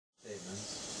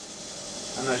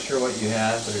I'm not sure what you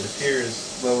have, but it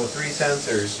appears, well, with 3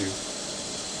 sensors,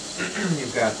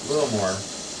 you've got a little more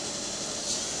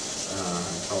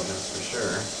intelligence for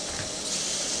sure.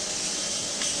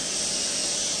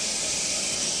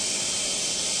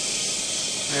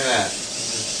 Look at that.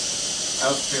 Just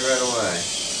helps me right away.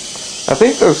 I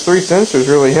think those 3 sensors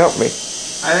really help me.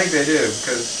 I think they do,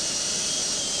 because...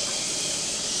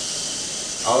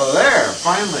 Although there,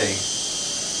 finally.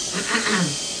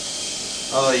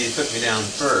 Although you took me down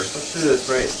first. Let's do this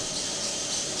right.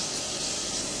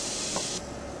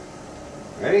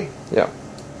 Ready? Yeah.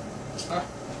 Sorry.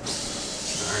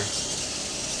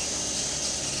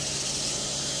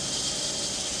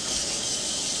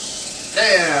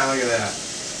 Yeah, look at that.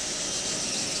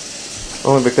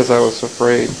 Only because I was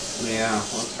afraid. Yeah,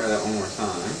 let's try that one more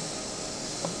time.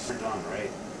 Turned on right.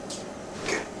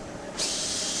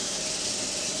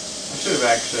 I should have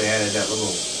actually added that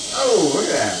little... Oh, look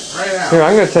at that. Right out. Here,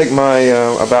 I'm going to take my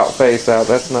about face out.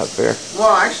 That's not fair.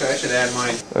 Well, actually, I should add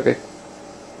mine. Okay.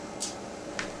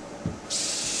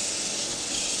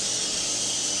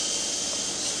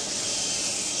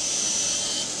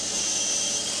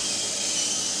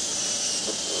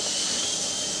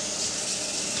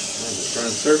 I'm just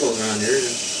running circles around here.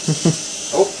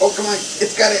 Oh, come on.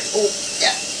 It's got it. Oh,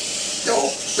 yeah. No.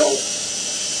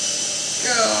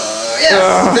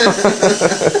 Yes!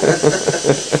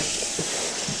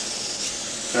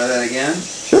 Try that again?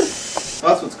 Sure.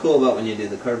 Well, that's what's cool about when you do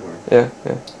the cardboard. Yeah.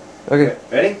 Okay.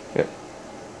 Ready? Yeah.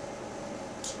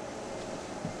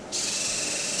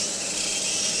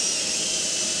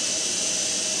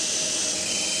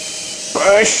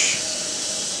 Push!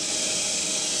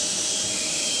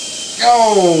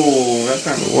 Oh, that's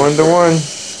not 1 to 1.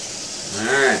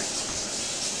 Alright.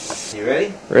 You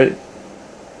ready? Ready?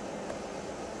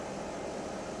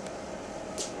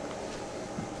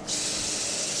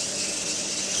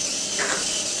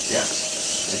 Yeah.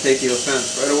 I take the offense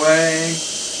right away.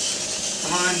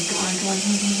 Come on.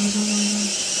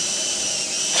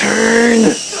 Turn!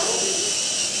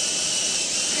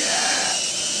 Yeah.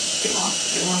 Get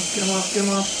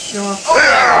him off. Oh,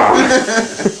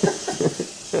 yeah.